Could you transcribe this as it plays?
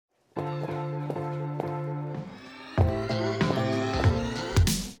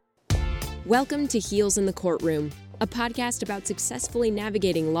Welcome to Heels in the Courtroom, a podcast about successfully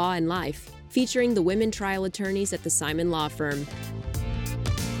navigating law and life, featuring the women trial attorneys at the Simon Law Firm.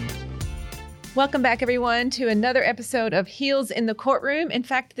 Welcome back, everyone, to another episode of Heels in the Courtroom. In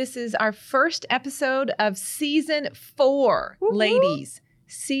fact, this is our first episode of Season 4, ladies.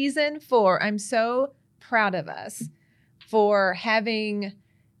 Season 4. I'm so proud of us for having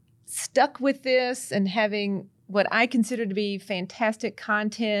stuck with this and having what I consider to be fantastic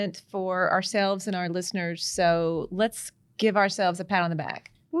content for ourselves and our listeners. So let's give ourselves a pat on the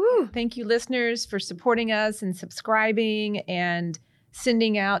back. Woo. Thank you, listeners, for supporting us and subscribing and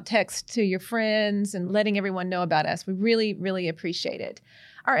sending out texts to your friends and letting everyone know about us. We really, really appreciate it.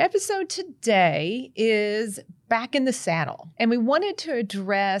 Our episode today is Back in the Saddle, and we wanted to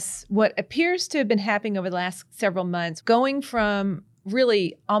address what appears to have been happening over the last several months, going from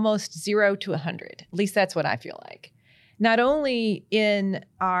really almost 0 to 100. At least that's what I feel like. Not only in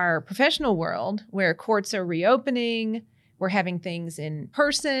our professional world where courts are reopening, we're having things in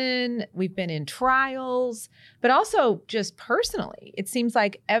person, we've been in trials, but also just personally. It seems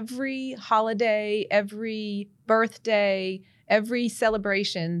like every holiday, every birthday, every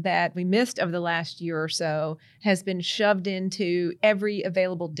celebration that we missed over the last year or so has been shoved into every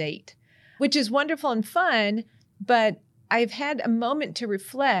available date, which is wonderful and fun, but I've had a moment to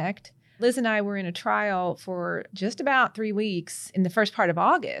reflect. Liz and I were in a trial for just about 3 weeks in the first part of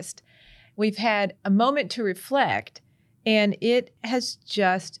August. We've had a moment to reflect, and it has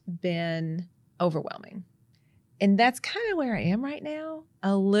just been overwhelming. And that's kind of where I am right now,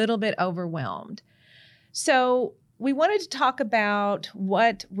 a little bit overwhelmed. So we wanted to talk about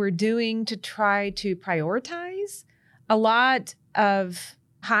what we're doing to try to prioritize. A lot of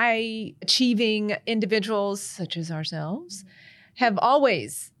high-achieving individuals, such as ourselves, have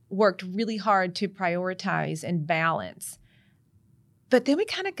always worked really hard to prioritize and balance. But then we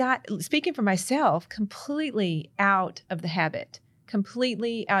kind of got, speaking for myself, completely out of the habit,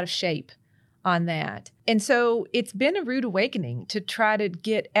 completely out of shape on that. And so it's been a rude awakening to try to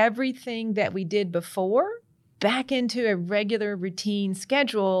get everything that we did before back into a regular routine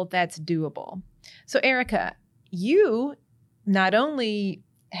schedule that's doable. So Erica, you not only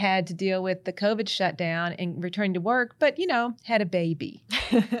had to deal with the COVID shutdown and returning to work, but, had a baby.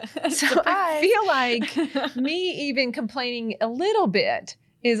 So I feel like me even complaining a little bit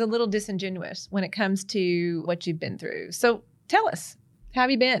is a little disingenuous when it comes to what you've been through. So tell us, how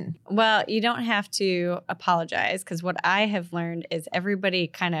have you been? Well, you don't have to apologize, because what I have learned is everybody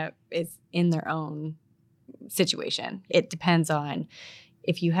kind of is in their own situation. It depends on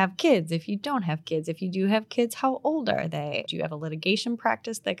if you have kids, if you don't have kids, if you do have kids, how old are they? Do you have a litigation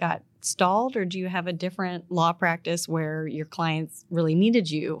practice that got stalled, or do you have a different law practice where your clients really needed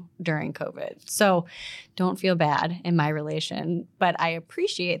you during COVID? So don't feel bad in my relation, but I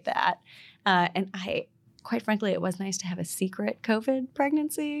appreciate that. And quite frankly, it was nice to have a secret COVID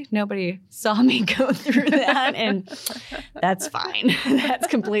pregnancy. Nobody saw me go through that, and that's fine. That's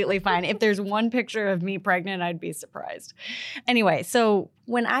completely fine. If there's one picture of me pregnant, I'd be surprised. Anyway, so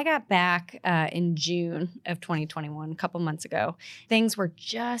when I got back in June of 2021, a couple months ago, things were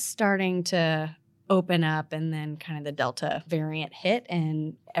just starting to open up, and then kind of the Delta variant hit,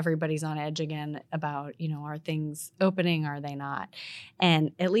 and everybody's on edge again about, are things opening, are they not?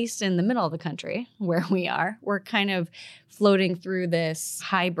 And at least in the middle of the country where we are, we're kind of floating through this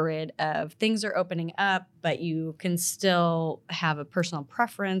hybrid of things are opening up, but you can still have a personal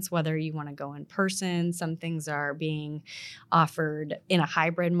preference whether you want to go in person. Some things are being offered in a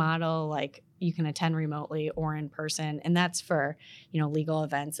hybrid model, like you can attend remotely or in person. And that's for, legal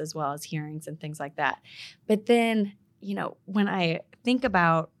events as well as hearings and things like that. But then, when I think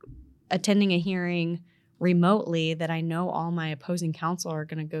about attending a hearing remotely that I know all my opposing counsel are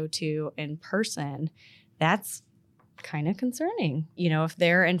going to go to in person, that's kind of concerning. If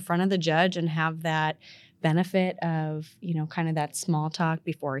they're in front of the judge and have that benefit of, kind of that small talk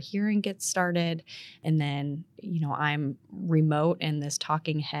before a hearing gets started. And then, I'm remote and this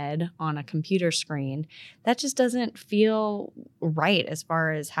talking head on a computer screen, that just doesn't feel right as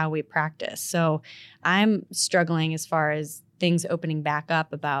far as how we practice. So I'm struggling as far as things opening back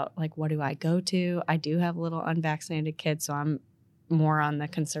up about, like, what do I go to? I do have little unvaccinated kids, so I'm more on the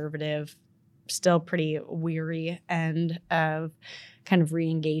conservative, still pretty weary end of kind of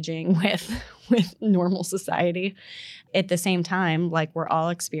re-engaging with normal society. At the same time, like we're all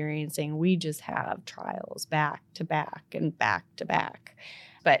experiencing, we just have trials back to back and back to back.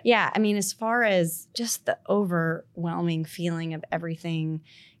 But yeah, as far as just the overwhelming feeling of everything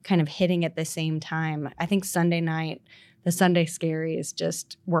kind of hitting at the same time, I think Sunday night, the Sunday scaries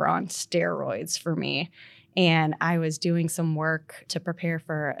just were on steroids for me. And I was doing some work to prepare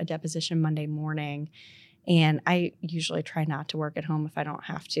for a deposition Monday morning. And I usually try not to work at home if I don't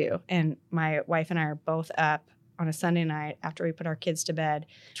have to. And my wife and I are both up on a Sunday night after we put our kids to bed,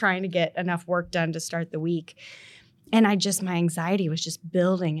 trying to get enough work done to start the week. And my anxiety was just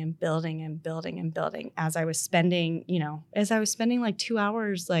building and building and building and building as I was spending, like 2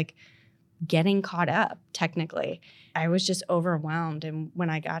 hours, like getting caught up technically. I was just overwhelmed. And when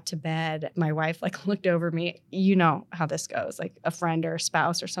I got to bed, my wife like looked over me. You know how this goes, like a friend or a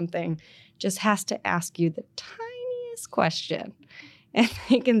spouse or something just has to ask you the tiniest question. And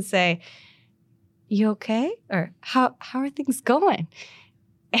they can say, "You okay?" Or how are things going?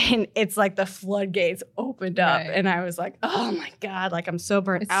 And it's like the floodgates opened up. Right. And I was like, oh my God, like I'm so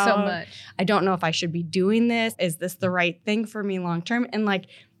burnt It's out. so much. I don't know if I should be doing this. Is this the right thing for me long term? And like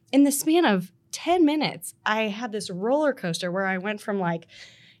in the span of 10 minutes, I had this roller coaster where I went from like,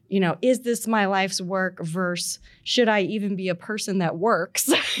 is this my life's work versus should I even be a person that works?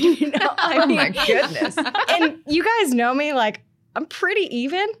 Oh my goodness. And you guys know me, like I'm pretty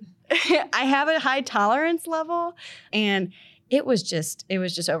even. I have a high tolerance level, and it was just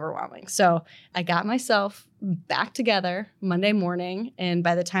overwhelming. So I got myself back together Monday morning. And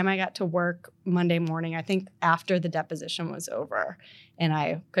by the time I got to work Monday morning, I think after the deposition was over, and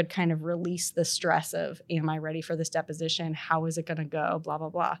I could kind of release the stress of, am I ready for this deposition? How is it going to go? Blah, blah,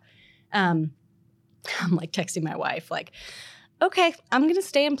 blah. I'm like texting my wife, like, okay, I'm going to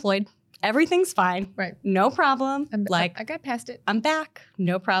stay employed. Everything's fine. Right. No problem. I got past it. I'm back.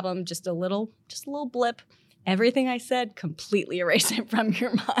 No problem. Just a little blip. Everything I said, completely erase it from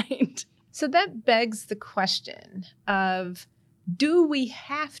your mind. So that begs the question of, do we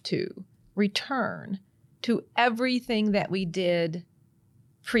have to return to everything that we did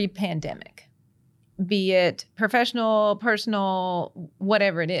pre-pandemic? Be it professional, personal,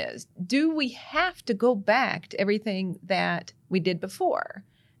 whatever it is. Do we have to go back to everything that we did before?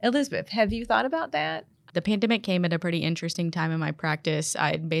 Elizabeth, have you thought about that? The pandemic came at a pretty interesting time in my practice.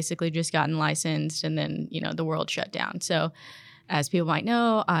 I'd basically just gotten licensed, and then, the world shut down. So as people might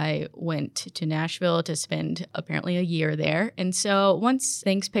know, I went to Nashville to spend apparently a year there. And so once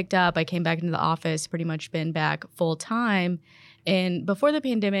things picked up, I came back into the office, pretty much been back full time. And before the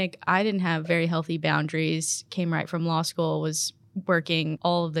pandemic, I didn't have very healthy boundaries, came right from law school, was working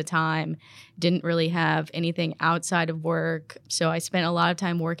all of the time, didn't really have anything outside of work. So I spent a lot of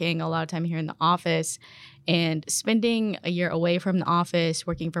time working, a lot of time here in the office, and spending a year away from the office,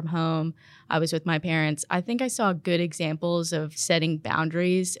 working from home. I was with my parents. I think I saw good examples of setting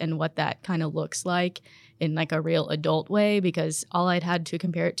boundaries and what that kind of looks like in like a real adult way, because all I'd had to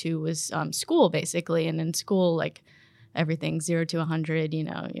compare it to was school basically. And in school, like everything's 0 to 100,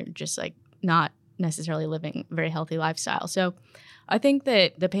 you're just like not necessarily living a very healthy lifestyle. So I think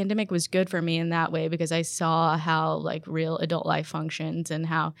that the pandemic was good for me in that way, because I saw how like real adult life functions and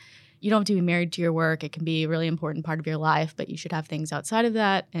how you don't have to be married to your work. It can be a really important part of your life, but you should have things outside of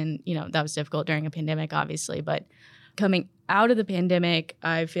that. And, that was difficult during a pandemic, obviously. But coming out of the pandemic,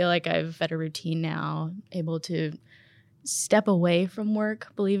 I feel like I've better routine now, able to step away from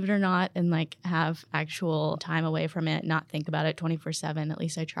work, believe it or not, and like have actual time away from it, not think about it 24/7. At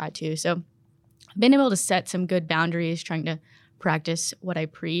least I try to. So I've been able to set some good boundaries, trying to practice what I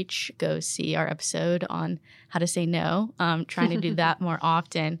preach. Go see our episode on how to say no. Trying to do that more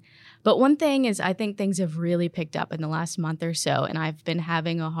often. But one thing is, I think things have really picked up in the last month or so, and I've been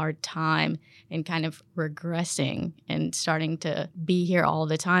having a hard time in kind of regressing and starting to be here all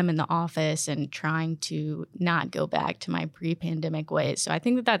the time in the office and trying to not go back to my pre-pandemic ways. So I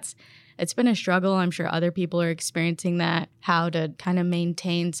think it's been a struggle. I'm sure other people are experiencing that, how to kind of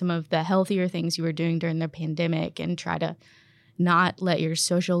maintain some of the healthier things you were doing during the pandemic and try to not let your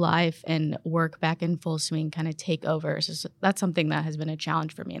social life and work back in full swing kind of take over. So that's something that has been a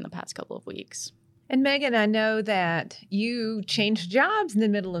challenge for me in the past couple of weeks. And Megan, I know that you changed jobs in the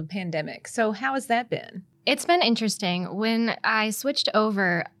middle of the pandemic. So how has that been? It's been interesting. When I switched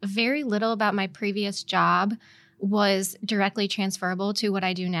over, very little about my previous job was directly transferable to what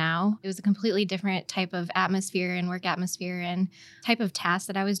I do now. It was a completely different type of atmosphere and work atmosphere and type of tasks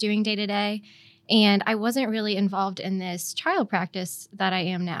that I was doing day to day. And I wasn't really involved in this trial practice that I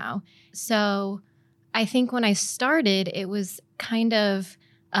am now. So I think when I started, it was kind of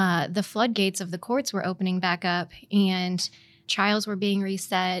the floodgates of the courts were opening back up, and trials were being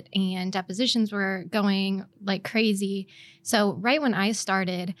reset, and depositions were going like crazy. So right when I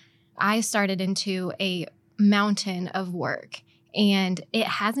started into a mountain of work. And it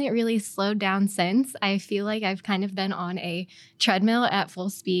hasn't really slowed down since. I feel like I've kind of been on a treadmill at full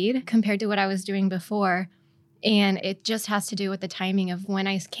speed compared to what I was doing before. And it just has to do with the timing of when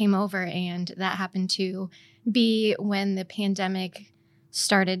I came over. And that happened to be when the pandemic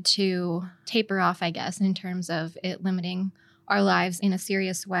started to taper off, I guess, in terms of it limiting our lives in a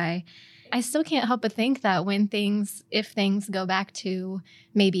serious way. I still can't help but think that if things go back to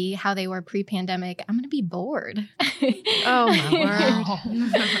maybe how they were pre-pandemic, I'm going to be bored. Oh, my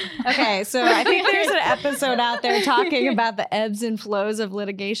word. Okay, so I think there's an episode out there talking about the ebbs and flows of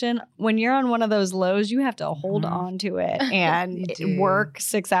litigation. When you're on one of those lows, you have to hold on to it and work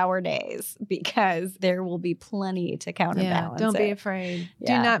 6-hour days because there will be plenty to counterbalance. Don't be it. afraid.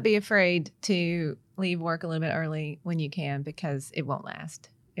 Yeah. Do not be afraid to leave work a little bit early when you can, because it won't last.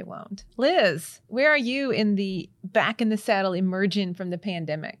 It won't. Liz, where are you back in the saddle, emerging from the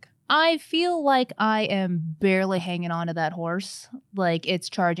pandemic? I feel like I am barely hanging on to that horse. Like it's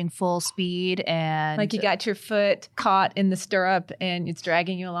charging full speed and Like you got your foot caught in the stirrup and it's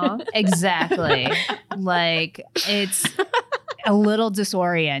dragging you along? exactly. Like it's a little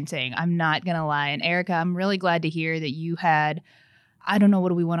disorienting. I'm not going to lie. And Erica, I'm really glad to hear that you had, I don't know, what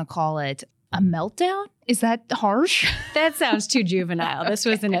do we want to call it? A meltdown? Is that harsh? That sounds too juvenile. This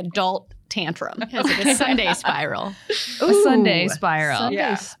was an adult tantrum. It's like a Sunday spiral. A Sunday spiral. Sunday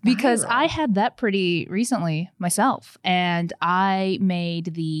Yeah. spiral. Because I had that pretty recently myself. And I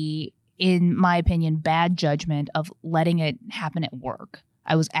made in my opinion, bad judgment of letting it happen at work.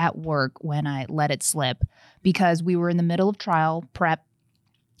 I was at work when I let it slip because we were in the middle of trial prep.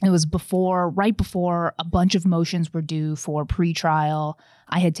 It was right before a bunch of motions were due for pretrial.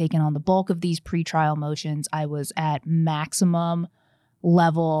 I had taken on the bulk of these pretrial motions. I was at maximum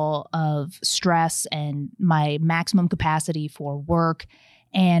level of stress and my maximum capacity for work.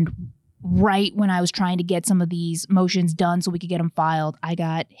 And right when I was trying to get some of these motions done so we could get them filed, I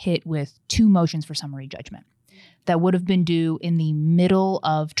got hit with 2 motions for summary judgment that would have been due in the middle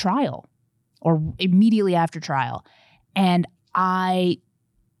of trial or immediately after trial. And I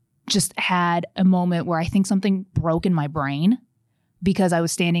just had a moment where I think something broke in my brain because I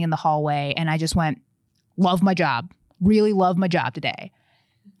was standing in the hallway and I just went, love my job, really love my job today.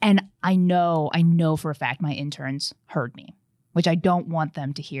 And I know for a fact my interns heard me, which I don't want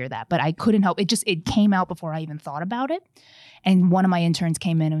them to hear that, but I couldn't help it. It came out before I even thought about it. And one of my interns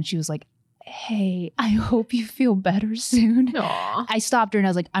came in and she was like, hey, I hope you feel better soon. Aw. I stopped her and I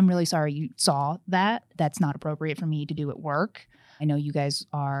was like, I'm really sorry you saw that. That's not appropriate for me to do at work. I know you guys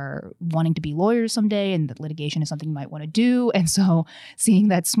are wanting to be lawyers someday and that litigation is something you might want to do. And so seeing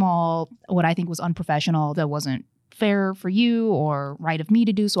that small, what I think was unprofessional, that wasn't fair for you or right of me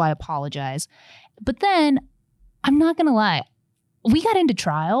to do, so I apologize. But then, I'm not going to lie, we got into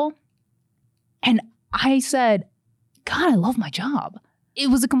trial and I said, God, I love my job.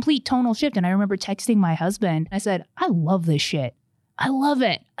 It was a complete tonal shift. And I remember texting my husband. I said, I love this shit. I love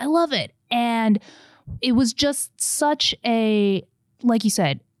it. I love it. And it was just such a, like you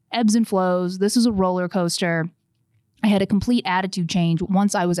said, ebbs and flows. This is a roller coaster. I had a complete attitude change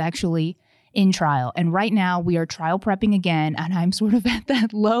once I was actually in trial. And right now we are trial prepping again. And I'm sort of at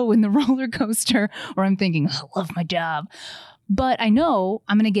that low in the roller coaster where I'm thinking, I love my job. But I know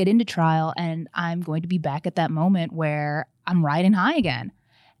I'm going to get into trial and I'm going to be back at that moment where I'm riding high again.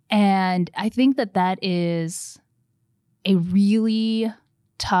 And I think that is a really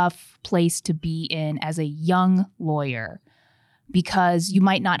tough place to be in as a young lawyer because you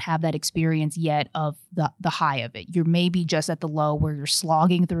might not have that experience yet of the high of it. You're maybe just at the low where you're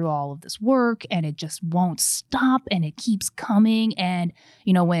slogging through all of this work and it just won't stop and it keeps coming. And,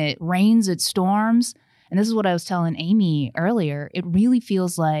 you know, when it rains, it storms. And this is what I was telling Amy earlier. It really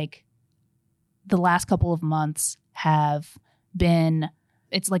feels like the last couple of months have been,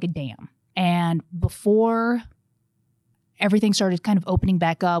 it's like a dam. And before everything started kind of opening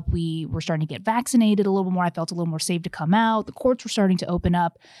back up, we were starting to get vaccinated a little bit more. I felt a little more safe to come out. The courts were starting to open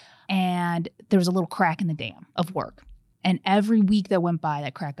up. And there was a little crack in the dam of work. And every week that went by,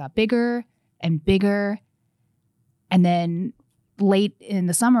 that crack got bigger and bigger. And then late in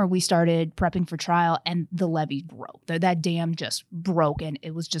the summer, we started prepping for trial and the levee broke. That dam just broke and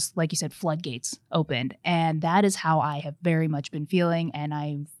it was just, like you said, floodgates opened. And that is how I have very much been feeling. And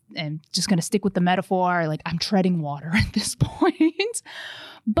I am just going to stick with the metaphor. Like I'm treading water at this point.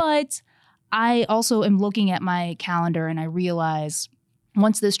 But I also am looking at my calendar and I realize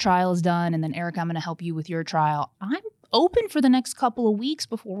once this trial is done and then Erica, I'm going to help you with your trial. I'm open for the next couple of weeks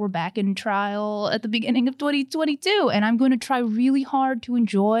before we're back in trial at the beginning of 2022. And I'm going to try really hard to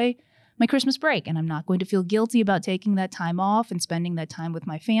enjoy my Christmas break. And I'm not going to feel guilty about taking that time off and spending that time with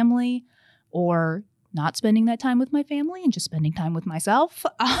my family or not spending that time with my family and just spending time with myself.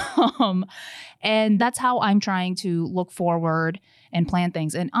 And that's how I'm trying to look forward and plan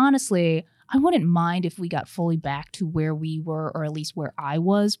things. And honestly, I wouldn't mind if we got fully back to where we were, or at least where I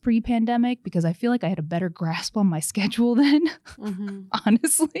was pre-pandemic, because I feel like I had a better grasp on my schedule then,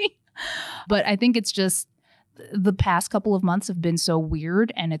 honestly. But I think it's just the past couple of months have been so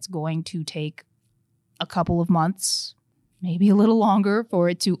weird, and it's going to take a couple of months, maybe a little longer, for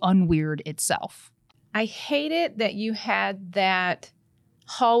it to unweird itself. I hate it that you had that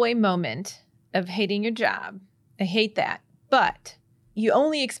hallway moment of hating your job. I hate that. But you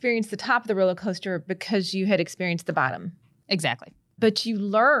only experienced the top of the roller coaster because you had experienced the bottom. Exactly. But you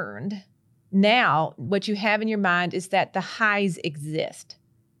learned now what you have in your mind is that the highs exist.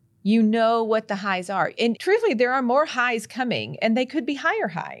 You know what the highs are. And truthfully, there are more highs coming, and they could be higher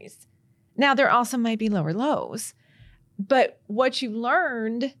highs. Now, there also might be lower lows. But what you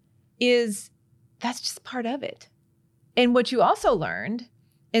learned is that's just part of it. And what you also learned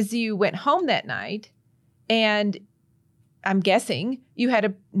is you went home that night, and I'm guessing you had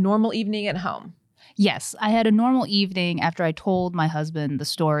a normal evening at home. Yes, I had a normal evening after I told my husband the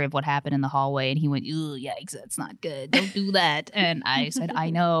story of what happened in the hallway, and he went, "Ooh, yikes, that's not good. Don't do that." And I said, I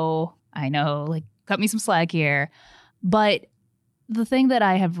know, like, cut me some slack here. But the thing that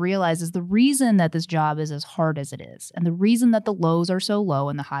I have realized is the reason that this job is as hard as it is, and the reason that the lows are so low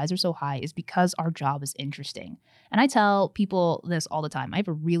and the highs are so high, is because our job is interesting. And I tell people this all the time. I have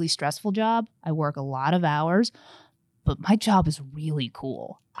a really stressful job. I work a lot of hours, but my job is really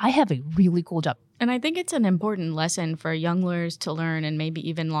cool. I have a really cool job. And I think it's an important lesson for young lawyers to learn, and maybe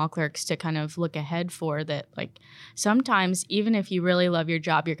even law clerks to kind of look ahead for, that, like, sometimes even if you really love your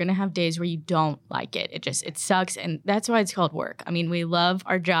job, you're going to have days where you don't like it. It sucks. And that's why it's called work. I mean, we love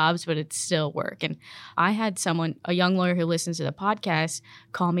our jobs, but it's still work. And I had a young lawyer who listens to the podcast,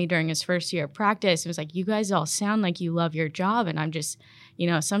 call me during his first year of practice and was like, "You guys all sound like you love your job." And I'm just,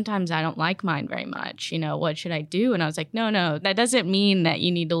 sometimes I don't like mine very much. What should I do? And I was like, no, that doesn't mean that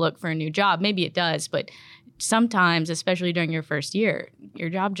you need to look for a new job. Maybe it does, but sometimes, especially during your first year, your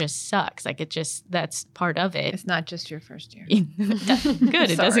job just sucks. Like, that's part of it. It's not just your first year.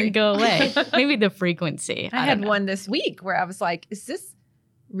 Good. It doesn't go away. Maybe the frequency. I had one this week where I was like, is this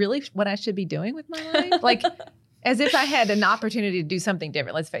really what I should be doing with my life? Like, as if I had an opportunity to do something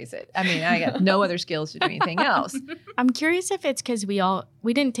different. Let's face it. I mean, I got no other skills to do anything else. I'm curious if it's because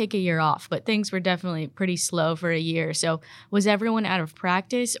we didn't take a year off, but things were definitely pretty slow for a year. So was everyone out of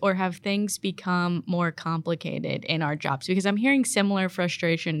practice, or have things become more complicated in our jobs? Because I'm hearing similar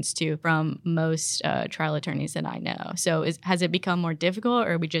frustrations too from most trial attorneys that I know. So has it become more difficult,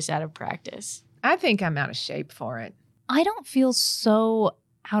 or are we just out of practice? I think I'm out of shape for it. I don't feel so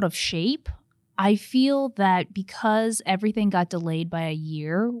out of shape. I feel that because everything got delayed by a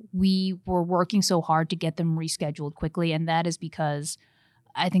year, we were working so hard to get them rescheduled quickly. And that is because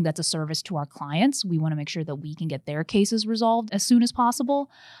I think that's a service to our clients. We want to make sure that we can get their cases resolved as soon as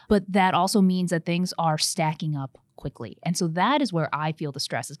possible. But that also means that things are stacking up quickly. And so that is where I feel the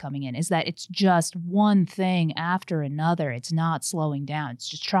stress is coming in, is that it's just one thing after another. It's not slowing down. It's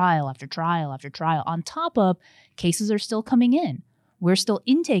just trial after trial after trial. On top of, cases are still coming in. We're still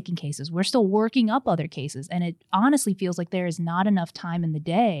intaking cases. We're still working up other cases. And it honestly feels like there is not enough time in the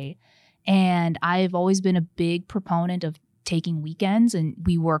day. And I've always been a big proponent of taking weekends, and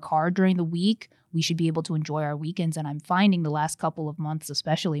we work hard during the week. We should be able to enjoy our weekends. And I'm finding the last couple of months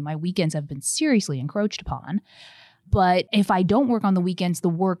especially, my weekends have been seriously encroached upon. But if I don't work on the weekends, the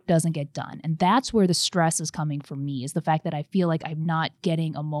work doesn't get done. And that's where the stress is coming for me, is the fact that I feel like I'm not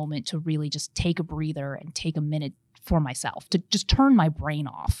getting a moment to really just take a breather and take a minute for myself, to just turn my brain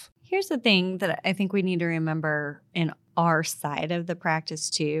off. Here's the thing that I think we need to remember in our side of the practice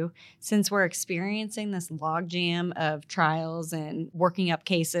too, since we're experiencing this logjam of trials and working up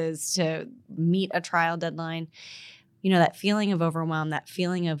cases to meet a trial deadline. That feeling of overwhelm, that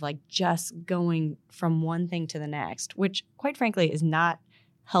feeling of like just going from one thing to the next, which quite frankly is not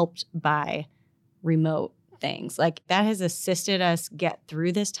helped by remote things. Like, that has assisted us get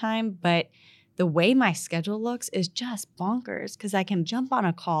through this time, but the way my schedule looks is just bonkers, because I can jump on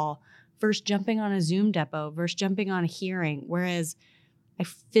a call versus jumping on a Zoom depot versus jumping on a hearing, whereas I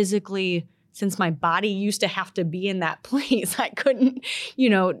physically, since my body used to have to be in that place, I couldn't,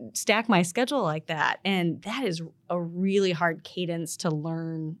 stack my schedule like that. And that is a really hard cadence to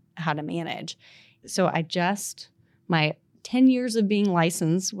learn how to manage. So my 10 years of being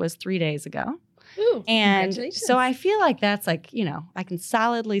licensed was 3 days ago. Ooh, and so I feel like that's like, I can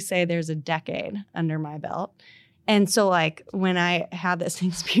solidly say there's a decade under my belt. And so like when I had this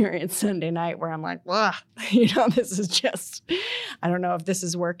experience Sunday night where I'm like, this is just, I don't know if this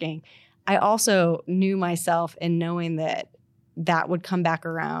is working. I also knew myself in knowing that would come back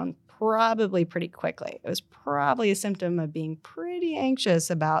around probably pretty quickly. It was probably a symptom of being pretty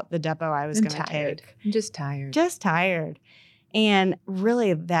anxious about the depot I was going to take. I'm just tired. Just tired. And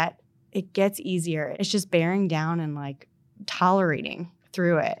really that it gets easier. It's just bearing down and like tolerating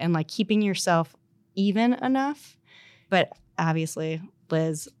through it and like keeping yourself even enough. But obviously,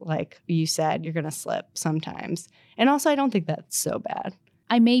 Liz, like you said, you're going to slip sometimes. And also, I don't think that's so bad.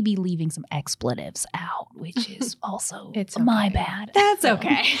 I may be leaving some expletives out, which is also It's my okay. bad. That's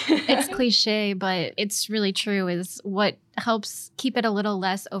okay. It's cliche, but it's really true. Is what helps keep it a little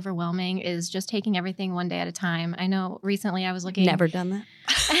less overwhelming is just taking everything one day at a time. I know recently I was looking. Never done that.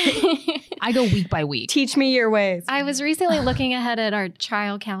 I go week by week. Teach me your ways. I was recently looking ahead at our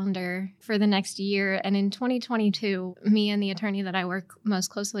trial calendar for the next year. And in 2022, me and the attorney that I work most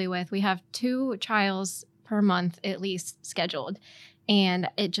closely with, we have 2 trials per month at least scheduled. And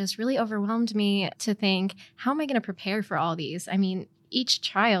it just really overwhelmed me to think, how am I going to prepare for all these? I mean, each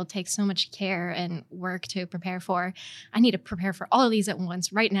trial takes so much care and work to prepare for. I need to prepare for all of these at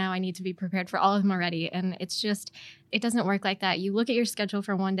once. Right now, I need to be prepared for all of them already. And it's just, it doesn't work like that. You look at your schedule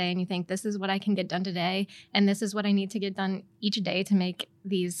for one day and you think, this is what I can get done today. And this is what I need to get done each day to make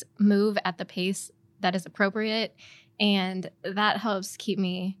these move at the pace that is appropriate. And that helps keep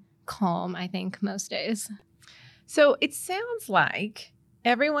me calm, I think, most days. So it sounds like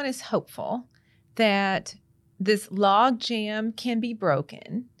everyone is hopeful that this log jam can be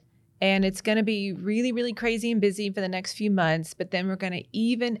broken and it's going to be really, really crazy and busy for the next few months, but then we're going to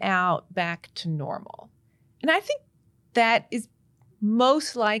even out back to normal. And I think that is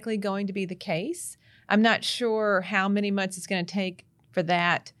most likely going to be the case. I'm not sure how many months it's going to take for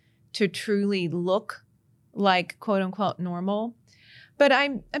that to truly look like quote unquote normal. But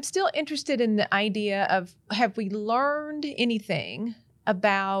I'm still interested in the idea of, have we learned anything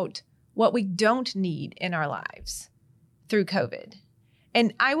about what we don't need in our lives through COVID?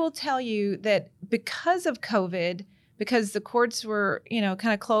 And I will tell you that because of COVID, because the courts were,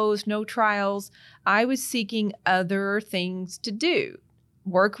 kind of closed, no trials, I was seeking other things to do,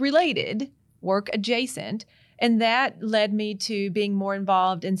 work related, work adjacent. And that led me to being more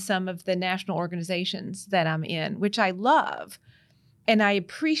involved in some of the national organizations that I'm in, which I love. And I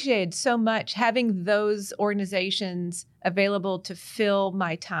appreciated so much having those organizations available to fill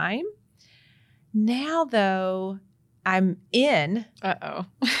my time. Now, though, I'm in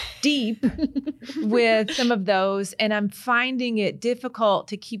deep with some of those, and I'm finding it difficult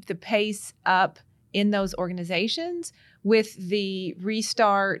to keep the pace up in those organizations with the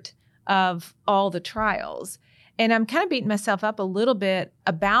restart of all the trials. And I'm kind of beating myself up a little bit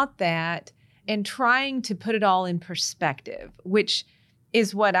about that and trying to put it all in perspective, which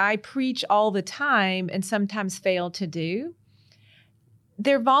is what I preach all the time and sometimes fail to do.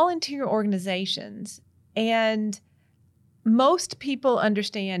 They're volunteer organizations, and most people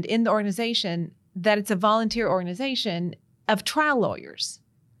understand in the organization that it's a volunteer organization of trial lawyers.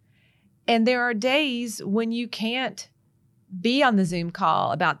 And there are days when you can't be on the Zoom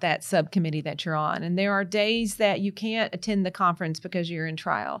call about that subcommittee that you're on. And there are days that you can't attend the conference because you're in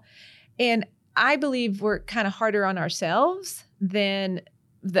trial. And I believe we're kind of harder on ourselves than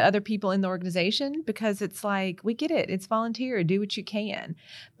the other people in the organization, because it's like, we get it. It's volunteer. Do what you can.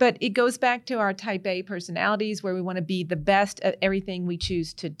 But it goes back to our type A personalities where we want to be the best at everything we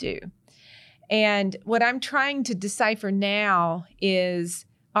choose to do. And what I'm trying to decipher now is,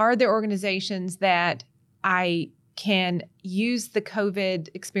 are there organizations that I can use the COVID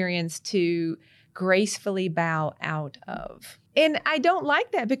experience to gracefully bow out of? And I don't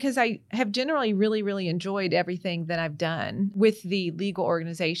like that, because I have generally really, really enjoyed everything that I've done with the legal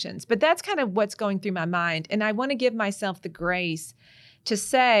organizations. But that's kind of what's going through my mind. And I want to give myself the grace to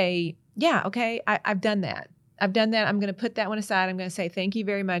say, yeah, okay, I've done that. I've done that. I'm going to put that one aside. I'm going to say, thank you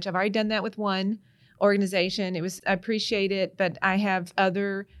very much. I've already done that with one organization. I appreciate it, but I have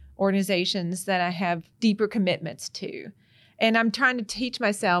other organizations that I have deeper commitments to. And I'm trying to teach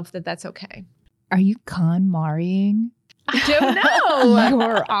myself that that's okay. Are you KonMariing I don't know.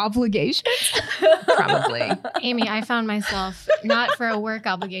 your obligations? Probably. Amy, I found myself not for a work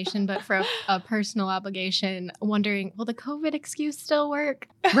obligation, but for a personal obligation, wondering, will the COVID excuse still work?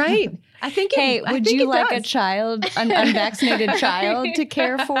 Right. I think Would you like a does. child, an unvaccinated child to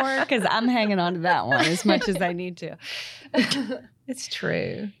care for? Because I'm hanging on to that one as much as I need to. It's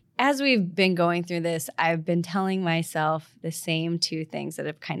true. As we've been going through this, I've been telling myself the same 2 things that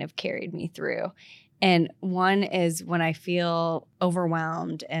have kind of carried me through. And one is when I feel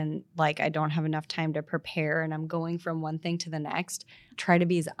overwhelmed and like I don't have enough time to prepare and I'm going from one thing to the next, try to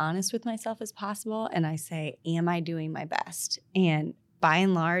be as honest with myself as possible. And I say, am I doing my best? And by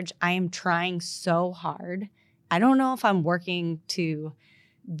and large, I am trying so hard. I don't know if I'm working to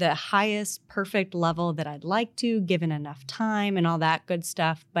the highest perfect level that I'd like to, given enough time and all that good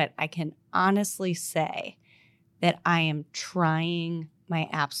stuff. But I can honestly say that I am trying my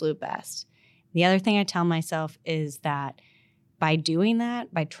absolute best. The other thing I tell myself is that by doing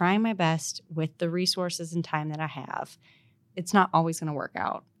that, by trying my best with the resources and time that I have, it's not always going to work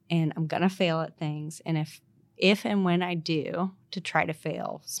out. And I'm going to fail at things. And if and when I do, to try to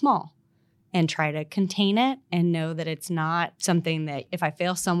fail small and try to contain it and know that it's not something that if I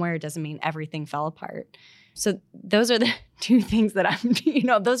fail somewhere, it doesn't mean everything fell apart. So those are the two things that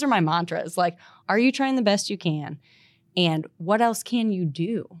those are my mantras. Like, are you trying the best you can? And what else can you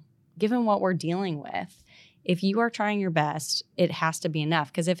do? Given what we're dealing with, if you are trying your best, it has to be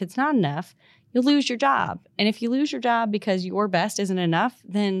enough. Because if it's not enough, you'll lose your job. And if you lose your job because your best isn't enough,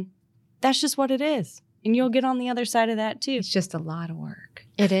 then that's just what it is. And you'll get on the other side of that too. It's just a lot of work.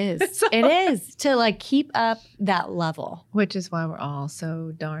 It is. It is to like keep up that level. Which is why we're all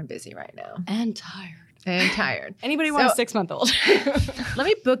so darn busy right now. And tired. Anybody want a 6-month-old? Let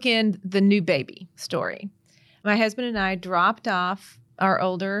me bookend the new baby story. My husband and I dropped off our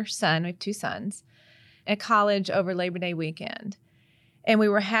older son, we have 2 sons, at college over Labor Day weekend. And we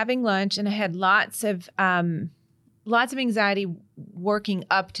were having lunch, and I had lots of anxiety working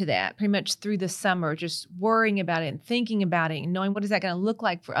up to that, pretty much through the summer, just worrying about it and thinking about it and knowing what is that going to look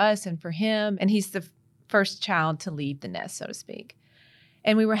like for us and for him. And he's the first child to leave the nest, so to speak.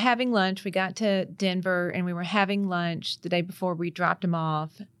 And we were having lunch. We got to Denver, and we were having lunch the day before we dropped him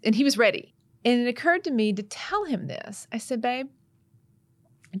off, and he was ready. And it occurred to me to tell him this. I said, babe,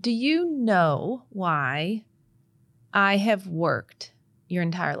 do you know why I have worked your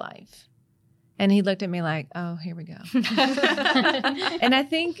entire life? And he looked at me like, oh, here we go. And I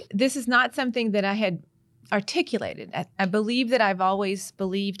think this is not something that I had articulated. I believe that I've always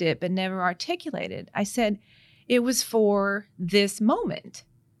believed it, but never articulated. I said, it was for this moment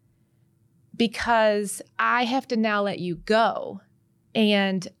because I have to now let you go.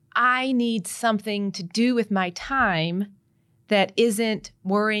 And I need something to do with my time that isn't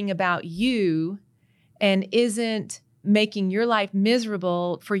worrying about you and isn't making your life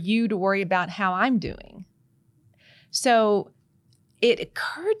miserable for you to worry about how I'm doing. So it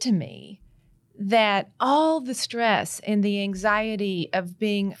occurred to me that all the stress and the anxiety of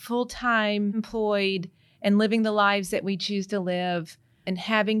being full-time employed and living the lives that we choose to live and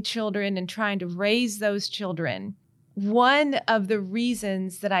having children and trying to raise those children, one of the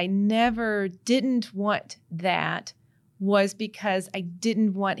reasons that I never didn't want that was because I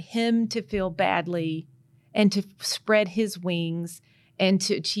didn't want him to feel badly and to spread his wings and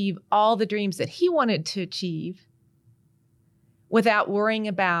to achieve all the dreams that he wanted to achieve without worrying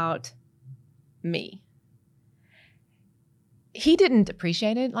about me. He didn't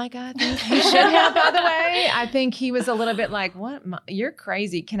appreciate it like I think he should have, by the way. I think he was a little bit like, what? You're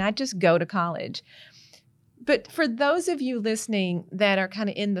crazy. Can I just go to college? But for those of you listening that are kind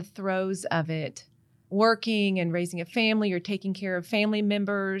of in the throes of it, working and raising a family or taking care of family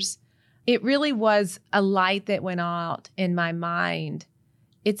members, it really was a light that went out in my mind.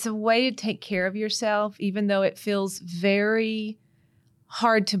 It's a way to take care of yourself, even though it feels very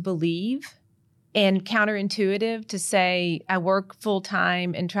hard to believe and counterintuitive to say, I work full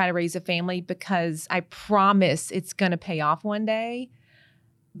time and try to raise a family because I promise it's going to pay off one day.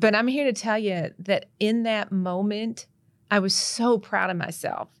 But I'm here to tell you that in that moment, I was so proud of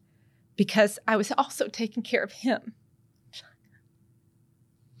myself because I was also taking care of him.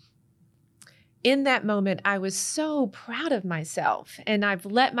 In that moment, I was so proud of myself, and I've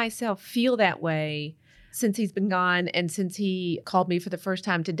let myself feel that way since he's been gone and since he called me for the first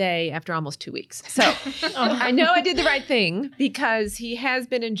time today after almost 2 weeks. So I know I did the right thing because he has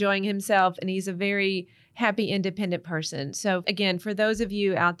been enjoying himself and he's a very happy, independent person. So again, for those of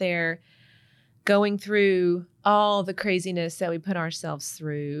you out there going through all the craziness that we put ourselves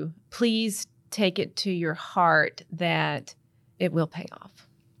through, please take it to your heart that it will pay off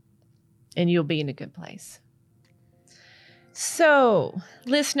and you'll be in a good place. So,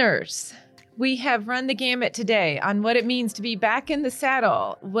 listeners, we have run the gamut today on what it means to be back in the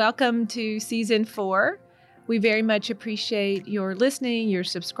saddle. Welcome to season 4. We very much appreciate your listening, your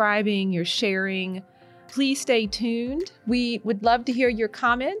subscribing, your sharing. Please stay tuned. We would love to hear your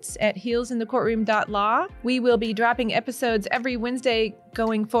comments at heelsinthecourtroom.law. We will be dropping episodes every Wednesday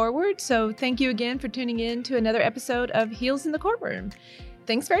going forward. So thank you again for tuning in to another episode of Heels in the Courtroom.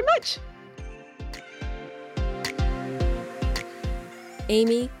 Thanks very much.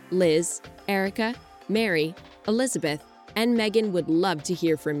 Amy, Liz, Erica, Mary, Elizabeth, and Megan would love to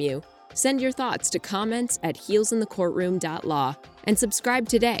hear from you. Send your thoughts to comments at heelsinthecourtroom.law and subscribe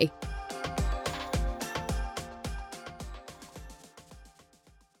today.